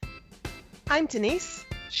I'm Denise.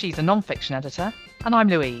 She's a non-fiction editor, and I'm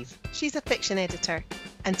Louise. She's a fiction editor.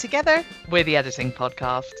 And together, we're the Editing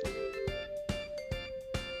Podcast.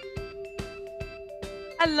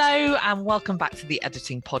 Hello, and welcome back to the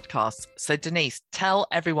Editing Podcast. So, Denise, tell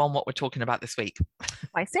everyone what we're talking about this week.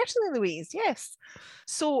 Why, certainly, Louise, yes.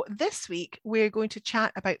 So this week, we're going to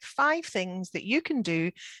chat about 5 things that you can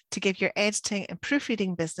do to give your editing and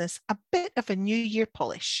proofreading business a bit of a new year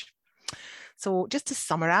polish. So just to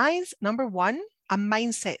summarise, number 1, a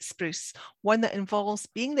mindset spruce, one that involves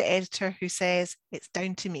being the editor who says, it's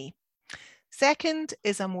down to me. Second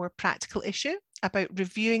is a more practical issue about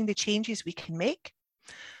reviewing the changes we can make.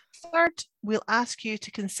 Third, we'll ask you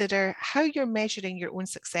to consider how you're measuring your own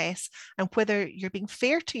success and whether you're being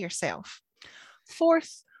fair to yourself.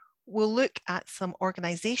 Fourth, we'll look at some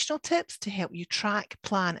organisational tips to help you track,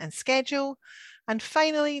 plan and schedule. And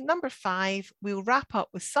finally, number 5, we'll wrap up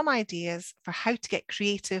with some ideas for how to get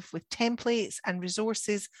creative with templates and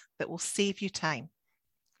resources that will save you time.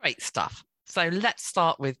 Great stuff. So let's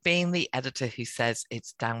start with being the editor who says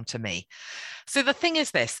it's down to me. So the thing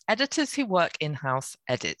is this, editors who work in-house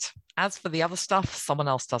edit. As for the other stuff, someone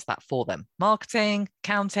else does that for them. Marketing,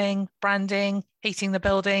 accounting, branding, heating the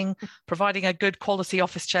building, providing a good quality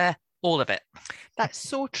office chair, all of it. That's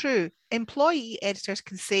so true. Employee editors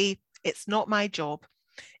can say, it's not my job.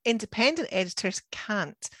 Independent editors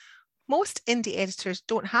can't. Most indie editors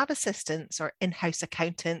don't have assistants or in-house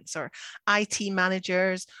accountants or IT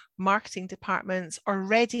managers, marketing departments, or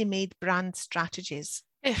ready-made brand strategies.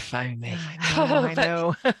 If only. I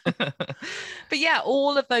know. But yeah,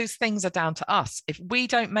 all of those things are down to us. If we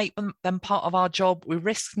don't make them part of our job, we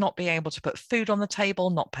risk not being able to put food on the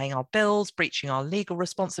table, not paying our bills, breaching our legal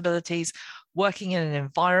responsibilities, working in an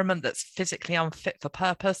environment that's physically unfit for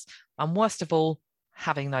purpose, and worst of all,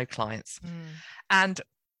 having no clients. And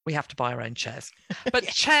we have to buy our own chairs. But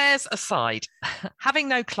yes. Chairs aside, having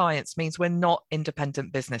no clients means we're not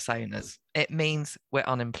independent business owners. It means we're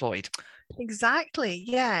unemployed. Exactly,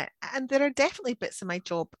 yeah. And there are definitely bits of my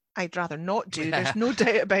job I'd rather not do. Yeah. There's no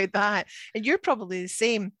doubt about that. And you're probably the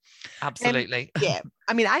same. Absolutely. Yeah.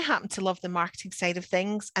 I mean, I happen to love the marketing side of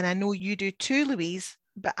things, and I know you do too, Louise,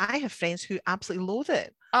 but I have friends who absolutely loathe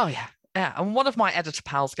it. Oh, yeah. Yeah, and one of my editor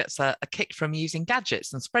pals gets a kick from using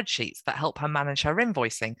gadgets and spreadsheets that help her manage her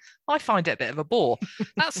invoicing. I find it a bit of a bore.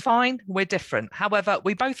 That's fine, we're different. However,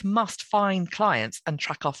 we both must find clients and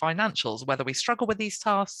track our financials, whether we struggle with these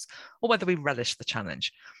tasks or whether we relish the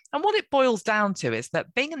challenge. And what it boils down to is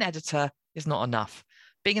that being an editor is not enough.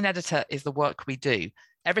 Being an editor is the work we do.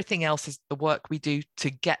 Everything else is the work we do to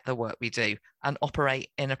get the work we do and operate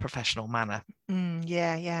in a professional manner.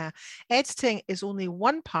 Yeah. Editing is only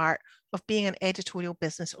one part of being an editorial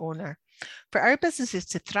business owner. For our businesses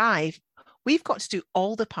to thrive, we've got to do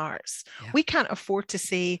all the parts. Yeah. We can't afford to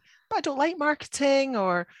say, but I don't like marketing,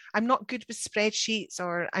 or I'm not good with spreadsheets,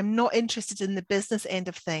 or I'm not interested in the business end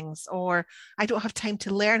of things, or I don't have time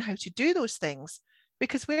to learn how to do those things,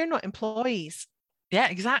 because we're not employees. Yeah,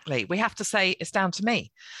 exactly. We have to say it's down to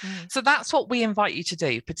me. So that's what we invite you to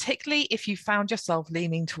do, particularly if you found yourself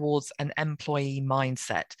leaning towards an employee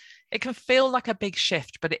mindset. It can feel like a big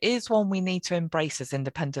shift, but it is one we need to embrace as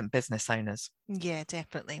independent business owners. Yeah,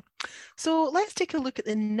 definitely. So let's take a look at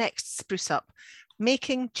the next spruce up,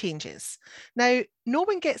 making changes. Now, no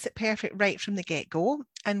one gets it perfect right from the get-go,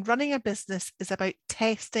 and running a business is about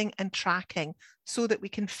testing and tracking so that we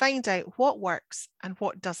can find out what works and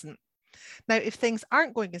what doesn't. Now, if things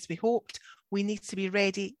aren't going as we hoped, we need to be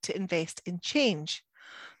ready to invest in change.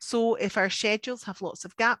 So if our schedules have lots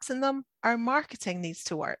of gaps in them, our marketing needs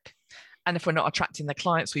to work. And if we're not attracting the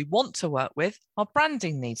clients we want to work with, our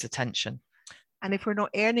branding needs attention. And if we're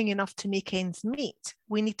not earning enough to make ends meet,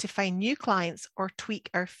 we need to find new clients or tweak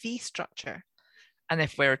our fee structure. And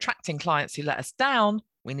if we're attracting clients who let us down,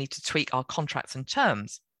 we need to tweak our contracts and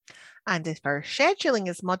terms. And if our scheduling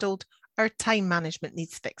is muddled, our time management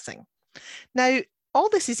needs fixing. Now, all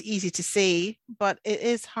this is easy to say, but it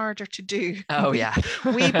is harder to do. Oh, yeah.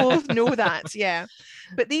 We both know that, yeah.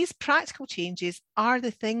 But these practical changes are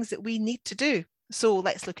the things that we need to do. So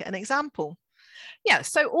let's look at an example. Yeah,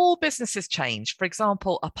 so all businesses change. For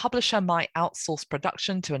example, a publisher might outsource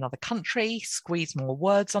production to another country, squeeze more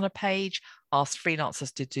words on a page, ask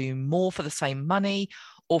freelancers to do more for the same money,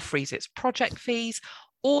 or freeze its project fees,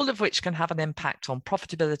 all of which can have an impact on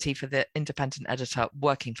profitability for the independent editor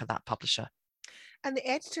working for that publisher. And the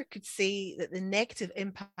editor could say that the negative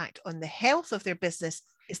impact on the health of their business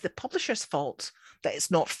is the publisher's fault, that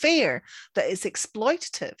it's not fair, that it's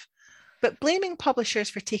exploitative. But blaming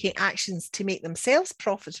publishers for taking actions to make themselves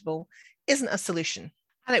profitable isn't a solution.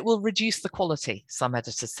 And it will reduce the quality, some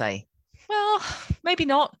editors say. Well, maybe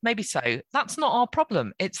not, maybe so. That's not our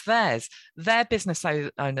problem. It's theirs. They're business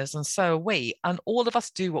owners, and so are we. And all of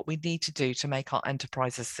us do what we need to do to make our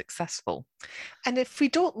enterprises successful. And if we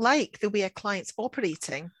don't like the way a client's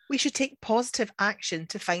operating, we should take positive action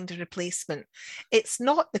to find a replacement. It's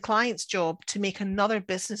not the client's job to make another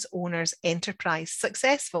business owner's enterprise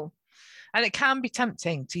successful. And it can be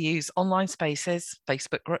tempting to use online spaces,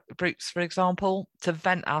 Facebook groups, for example, to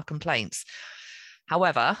vent our complaints.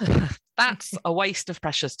 However, that's a waste of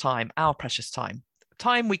precious time, our precious time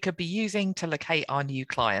we could be using to locate our new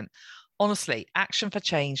client. Honestly, action for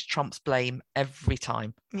change trumps blame every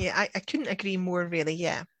time. Yeah, I couldn't agree more, really.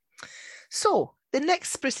 Yeah. So the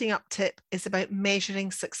next sprucing up tip is about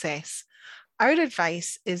measuring success. Our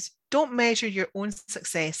advice is don't measure your own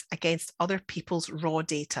success against other people's raw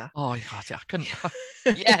data. Oh, God, I couldn't.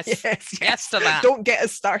 Yes to that. Don't get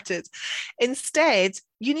us started. Instead,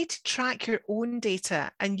 you need to track your own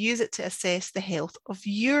data and use it to assess the health of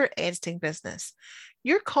your editing business.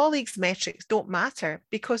 Your colleagues' metrics don't matter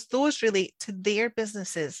because those relate to their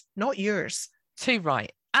businesses, not yours. Too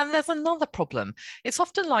right. And there's another problem. It's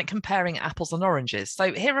often like comparing apples and oranges.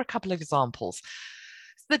 So here are a couple of examples.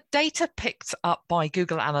 The data picked up by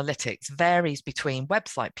Google Analytics varies between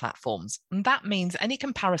website platforms. And that means any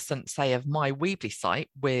comparison, say, of my Weebly site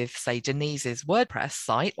with, say, Denise's WordPress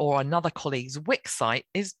site or another colleague's Wix site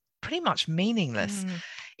is pretty much meaningless.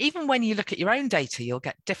 Even when you look at your own data, you'll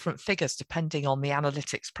get different figures depending on the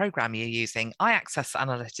analytics program you're using. I access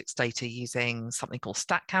analytics data using something called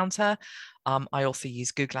Stat Counter. I also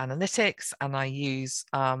use Google Analytics, and I use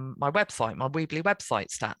my website, my Weebly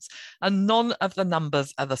website stats, and none of the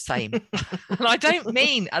numbers are the same. And I don't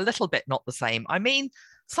mean a little bit not the same. I mean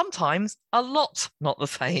sometimes a lot not the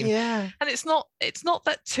same. Yeah. And it's not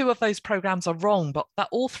that two of those programs are wrong, but that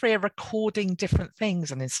all three are recording different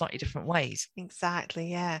things and in slightly different ways. Exactly,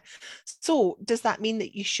 yeah. So does that mean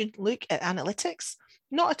that you shouldn't look at analytics?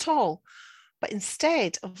 Not at all. But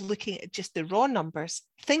instead of looking at just the raw numbers,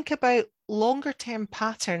 think about longer term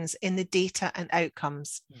patterns in the data and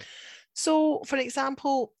outcomes. So, for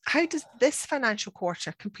example, how does this financial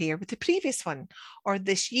quarter compare with the previous one, or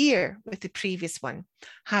this year with the previous one?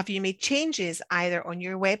 Have you made changes either on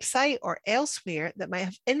your website or elsewhere that might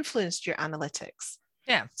have influenced your analytics?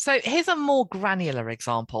 Yeah, so here's a more granular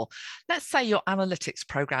example. Let's say your analytics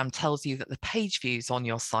program tells you that the page views on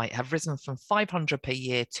your site have risen from 500 per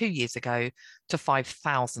year 2 years ago to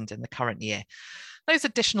 5,000 in the current year. Those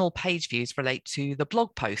additional page views relate to the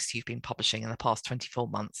blog posts you've been publishing in the past 24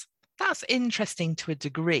 months. That's interesting to a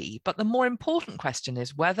degree, but the more important question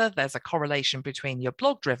is whether there's a correlation between your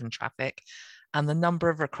blog-driven traffic and the number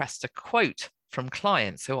of requests to quote from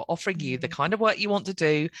clients who are offering you the kind of work you want to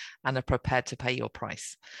do and are prepared to pay your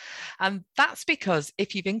price. And that's because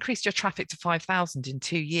if you've increased your traffic to 5,000 in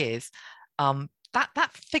 2 years, that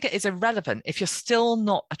figure is irrelevant if you're still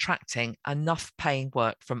not attracting enough paying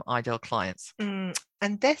work from ideal clients.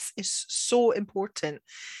 And this is so important.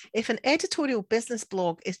 If an editorial business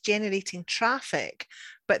blog is generating traffic,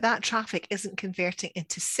 but that traffic isn't converting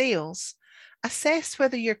into sales, assess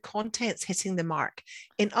whether your content's hitting the mark.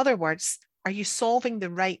 In other words, are you solving the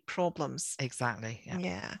right problems? Exactly.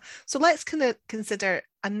 Yeah. So let's consider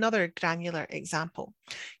another granular example.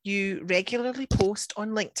 You regularly post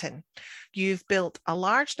on LinkedIn. You've built a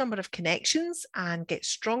large number of connections and get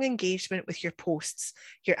strong engagement with your posts.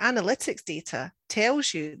 Your analytics data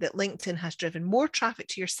tells you that LinkedIn has driven more traffic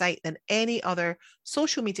to your site than any other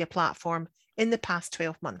social media platform in the past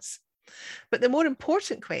 12 months. But the more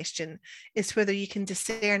important question is whether you can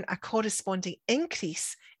discern a corresponding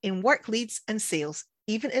increase in work leads and sales,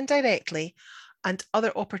 even indirectly, and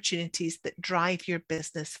other opportunities that drive your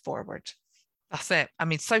business forward. That's it. I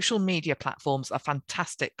mean, social media platforms are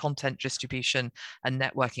fantastic content distribution and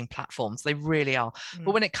networking platforms. They really are.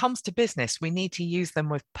 But when it comes to business, we need to use them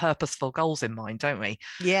with purposeful goals in mind, don't we?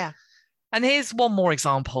 Yeah. And here's one more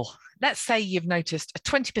example. Let's say you've noticed a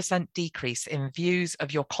 20% decrease in views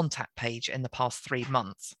of your contact page in the past 3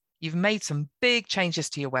 months. You've made some big changes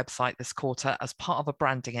to your website this quarter as part of a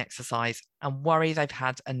branding exercise and worry they've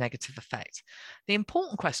had a negative effect. The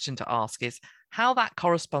important question to ask is how that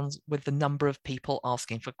corresponds with the number of people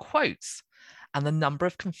asking for quotes and the number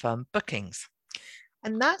of confirmed bookings.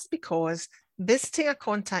 And that's because visiting a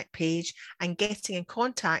contact page and getting in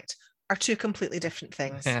contact are two completely different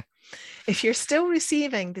things. Yeah. If you're still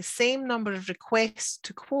receiving the same number of requests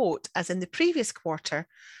to quote as in the previous quarter,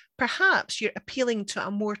 perhaps you're appealing to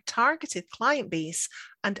a more targeted client base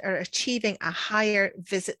and are achieving a higher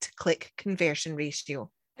visit-to-click conversion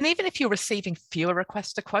ratio. And even if you're receiving fewer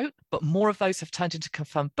requests to quote, but more of those have turned into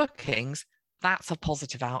confirmed bookings, That's a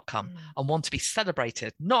positive outcome and one to be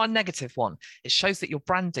celebrated, not a negative one. It shows that your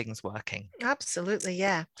branding's working. Absolutely,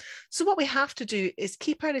 yeah. So what we have to do is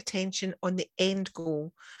keep our attention on the end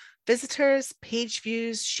goal. Visitors, page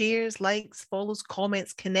views, shares, likes, follows,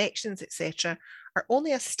 comments, connections, etc. are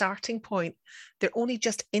only a starting point. They're only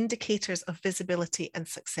just indicators of visibility and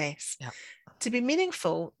success. Yeah. To be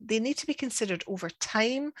meaningful, they need to be considered over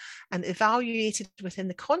time and evaluated within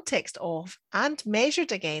the context of and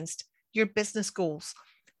measured against your business goals.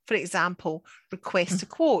 For example, request to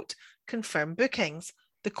quote, confirm bookings,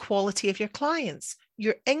 the quality of your clients,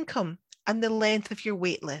 your income, and the length of your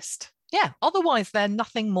wait list. Yeah, otherwise they're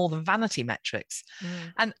nothing more than vanity metrics.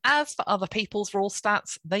 And as for other people's raw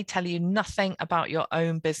stats, they tell you nothing about your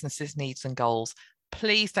own business's needs and goals.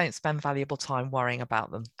 Please don't spend valuable time worrying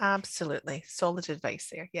about them. Absolutely. Solid advice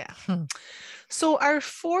there. Yeah. So our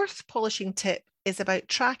fourth polishing tip is about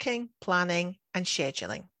tracking, planning, and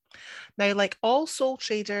scheduling. Now, like all sole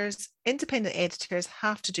traders, independent editors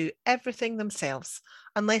have to do everything themselves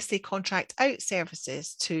unless they contract out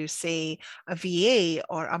services to, say, a VA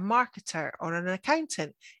or a marketer or an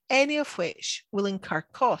accountant, any of which will incur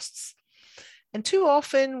costs. And too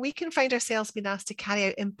often we can find ourselves being asked to carry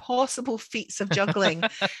out impossible feats of juggling,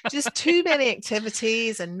 just too many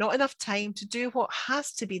activities and not enough time to do what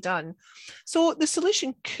has to be done. So the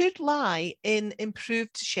solution could lie in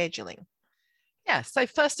improved scheduling. Yeah, so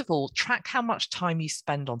first of all, track how much time you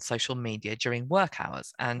spend on social media during work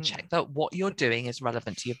hours and check that what you're doing is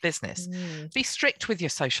relevant to your business. Be strict with your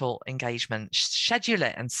social engagement, schedule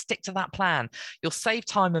it and stick to that plan. You'll save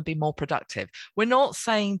time and be more productive. We're not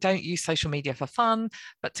saying don't use social media for fun,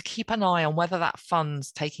 but to keep an eye on whether that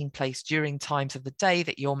fun's taking place during times of the day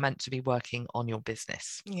that you're meant to be working on your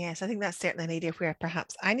business. Yes, I think that's certainly an area where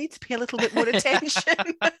perhaps I need to pay a little bit more attention.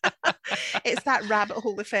 It's that rabbit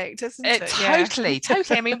hole effect, isn't it? Totally.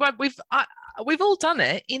 I mean, we've all done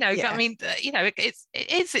it, you know. Yeah. I mean, you know,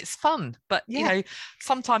 it's fun, but you know,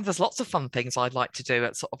 sometimes there's lots of fun things I'd like to do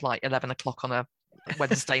at sort of like 11 o'clock on a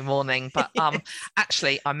Wednesday morning, but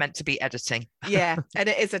actually I'm meant to be editing. Yeah, and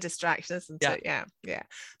it is a distraction, isn't it? Yeah.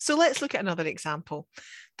 So let's look at another example.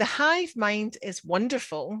 The hive mind is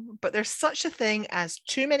wonderful, but there's such a thing as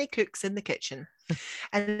too many cooks in the kitchen.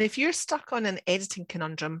 And if you're stuck on an editing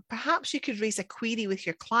conundrum, perhaps you could raise a query with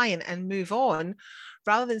your client and move on,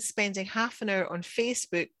 rather than spending half an hour on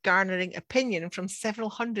Facebook garnering opinion from several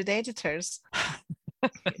hundred editors.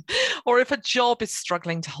 Or if a job is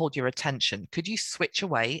struggling to hold your attention, could you switch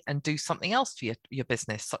away and do something else for your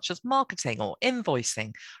business, such as marketing or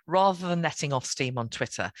invoicing, rather than letting off steam on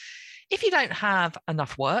Twitter? If you don't have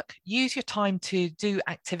enough work, use your time to do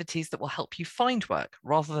activities that will help you find work,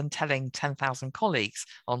 rather than telling 10,000 colleagues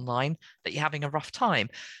online that you're having a rough time.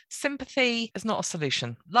 Sympathy is not a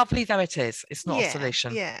solution. Lovely though it is, it's not a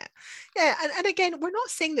solution. Yeah. And again, we're not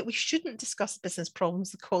saying that we shouldn't discuss business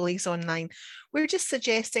problems with colleagues online. We're just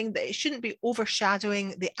suggesting that it shouldn't be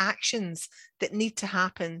overshadowing the actions that need to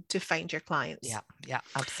happen to find your clients. Yeah,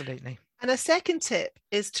 absolutely. And a second tip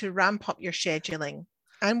is to ramp up your scheduling.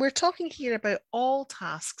 And we're talking here about all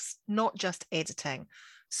tasks, not just editing.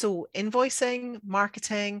 So invoicing,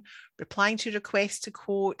 marketing, replying to requests to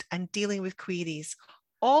quote, and dealing with queries.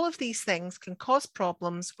 All of these things can cause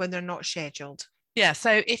problems when they're not scheduled. Yeah,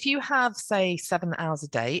 so if you have, say, 7 hours a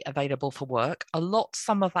day available for work, allot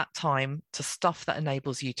some of that time to stuff that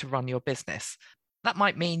enables you to run your business. That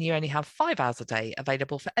might mean you only have 5 hours a day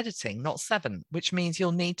available for editing, not 7, which means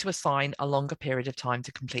you'll need to assign a longer period of time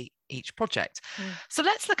to complete each project. So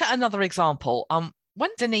let's look at another example.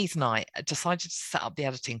 When Denise and I decided to set up the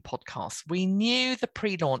editing podcast, we knew the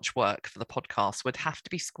pre-launch work for the podcast would have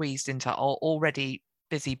to be squeezed into our already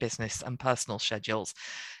busy business and personal schedules.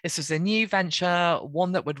 This was a new venture,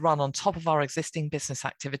 one that would run on top of our existing business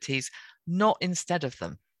activities, not instead of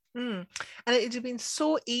them. And it would have been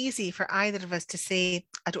so easy for either of us to say,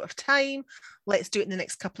 I don't have time, let's do it in the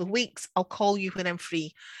next couple of weeks, I'll call you when I'm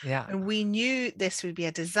free. Yeah. And we knew this would be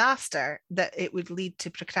a disaster, that it would lead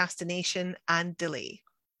to procrastination and delay.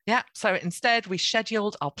 Yeah, so instead we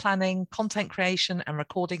scheduled our planning, content creation and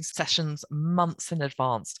recording sessions months in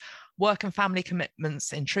advance. Work and family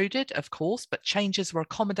commitments intruded, of course, but changes were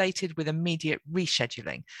accommodated with immediate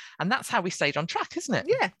rescheduling. And that's how we stayed on track, isn't it?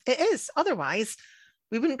 Yeah, it is. Otherwise,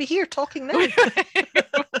 we wouldn't be here talking now.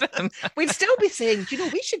 We'd still be saying, you know,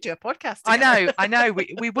 we should do a podcast together. I know,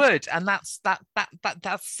 we would, and that's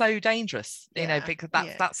so dangerous, you know, because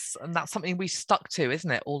that's something we stuck to,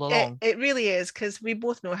 isn't it, all along? It really is, because we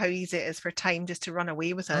both know how easy it is for time just to run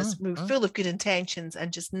away with us. We're full of good intentions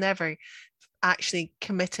and just never actually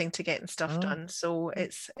committing to getting stuff done. So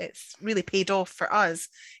it's really paid off for us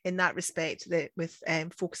in that respect, with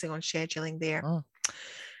focusing on scheduling there.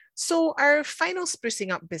 So our final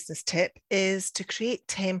sprucing up business tip is to create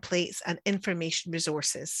templates and information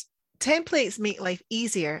resources. Templates make life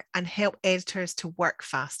easier and help editors to work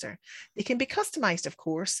faster. They can be customized, of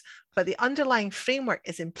course, but the underlying framework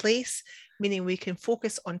is in place, meaning we can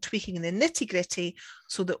focus on tweaking the nitty-gritty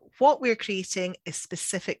so that what we're creating is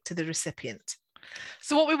specific to the recipient.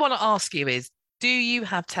 So what we want to ask you is, do you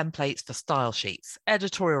have templates for style sheets,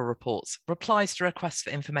 editorial reports, replies to requests for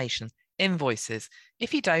information, invoices?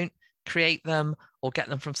 If you don't, create them or get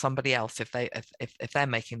them from somebody else if they're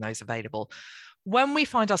making those available. When we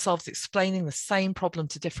find ourselves explaining the same problem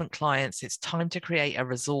to different clients, it's time to create a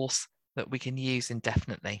resource that we can use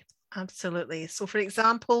indefinitely. Absolutely. So, for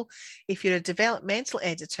example, if you're a developmental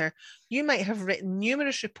editor, you might have written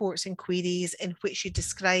numerous reports and queries in which you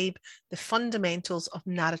describe the fundamentals of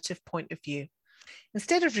narrative point of view.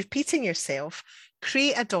 Instead of repeating yourself,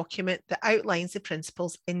 create a document that outlines the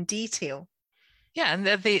principles in detail. Yeah, and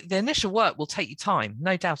the initial work will take you time,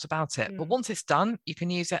 no doubt about it. But once it's done, you can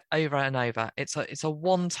use it over and over. It's a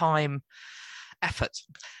one-time effort.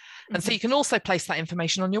 And so you can also place that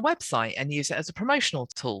information on your website and use it as a promotional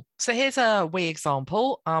tool. So here's a wee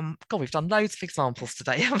example. God, we've done loads of examples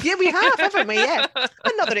today. Yeah, we have, haven't we? Yeah.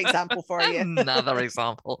 Another example for you. Another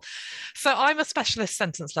example. So I'm a specialist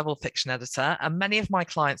sentence level fiction editor, and many of my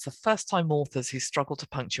clients are first-time authors who struggle to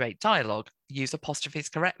punctuate dialogue, use apostrophes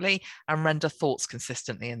correctly, and render thoughts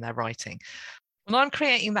consistently in their writing. When I'm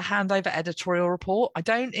creating the handover editorial report, I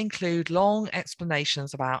don't include long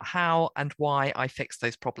explanations about how and why I fix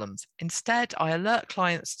those problems. Instead, I alert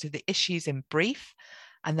clients to the issues in brief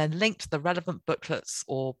and then link to the relevant booklets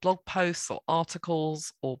or blog posts or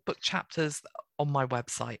articles or book chapters on my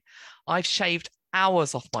website. I've shaved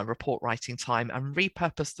hours off my report writing time and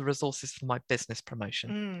repurposed the resources for my business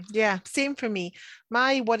promotion. Yeah, same for me.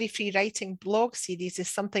 My worry-free writing blog series is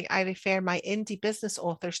something I refer my indie business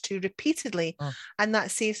authors to repeatedly, and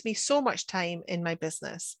that saves me so much time in my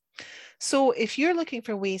business. So if you're looking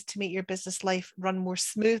for ways to make your business life run more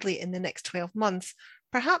smoothly in the next 12 months,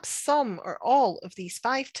 perhaps some or all of these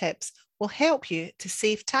 5 tips will help you to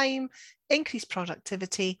save time, increase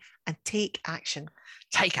productivity, and take action.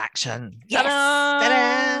 Take action. Yes.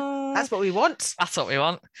 Ta-da! That's what we want. That's what we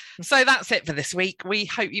want. So that's it for this week. We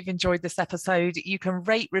hope you've enjoyed this episode. You can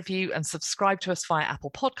rate, review, and subscribe to us via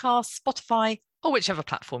Apple Podcasts, Spotify, or whichever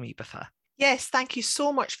platform you prefer. Yes, thank you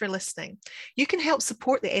so much for listening. You can help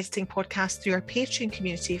support the Editing Podcast through our Patreon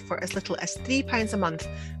community for as little as £3 a month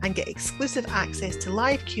and get exclusive access to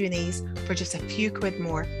live Q&As for just a few quid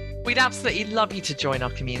more. We'd absolutely love you to join our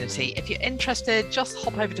community. If you're interested, just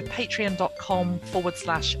hop over to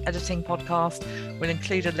patreon.com/editing podcast. We'll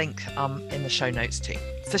include a link in the show notes too.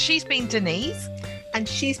 So she's been Denise. And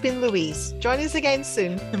she's been Louise. Join us again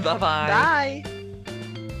soon. Bye-bye. Bye.